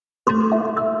On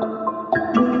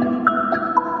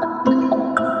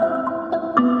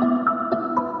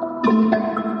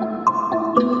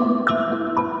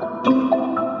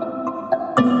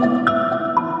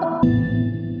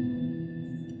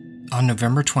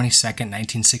November 22,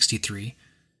 1963,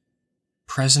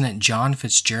 President John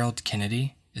Fitzgerald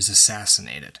Kennedy is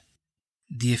assassinated.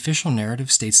 The official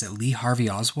narrative states that Lee Harvey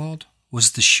Oswald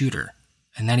was the shooter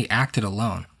and that he acted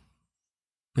alone.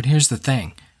 But here's the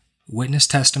thing. Witness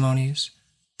testimonies,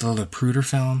 the Zapruder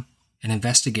film, an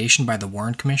investigation by the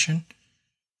Warren Commission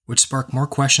would spark more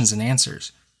questions than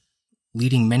answers,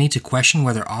 leading many to question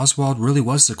whether Oswald really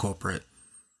was the culprit.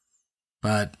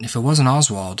 But if it wasn't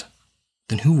Oswald,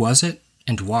 then who was it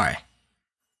and why?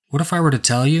 What if I were to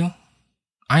tell you,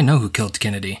 I know who killed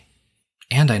Kennedy,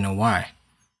 and I know why,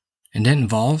 and it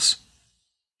involves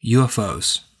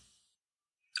UFOs.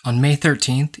 On May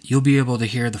 13th, you'll be able to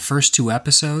hear the first 2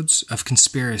 episodes of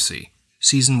Conspiracy,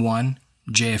 Season 1,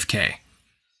 JFK.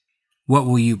 What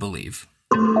will you believe?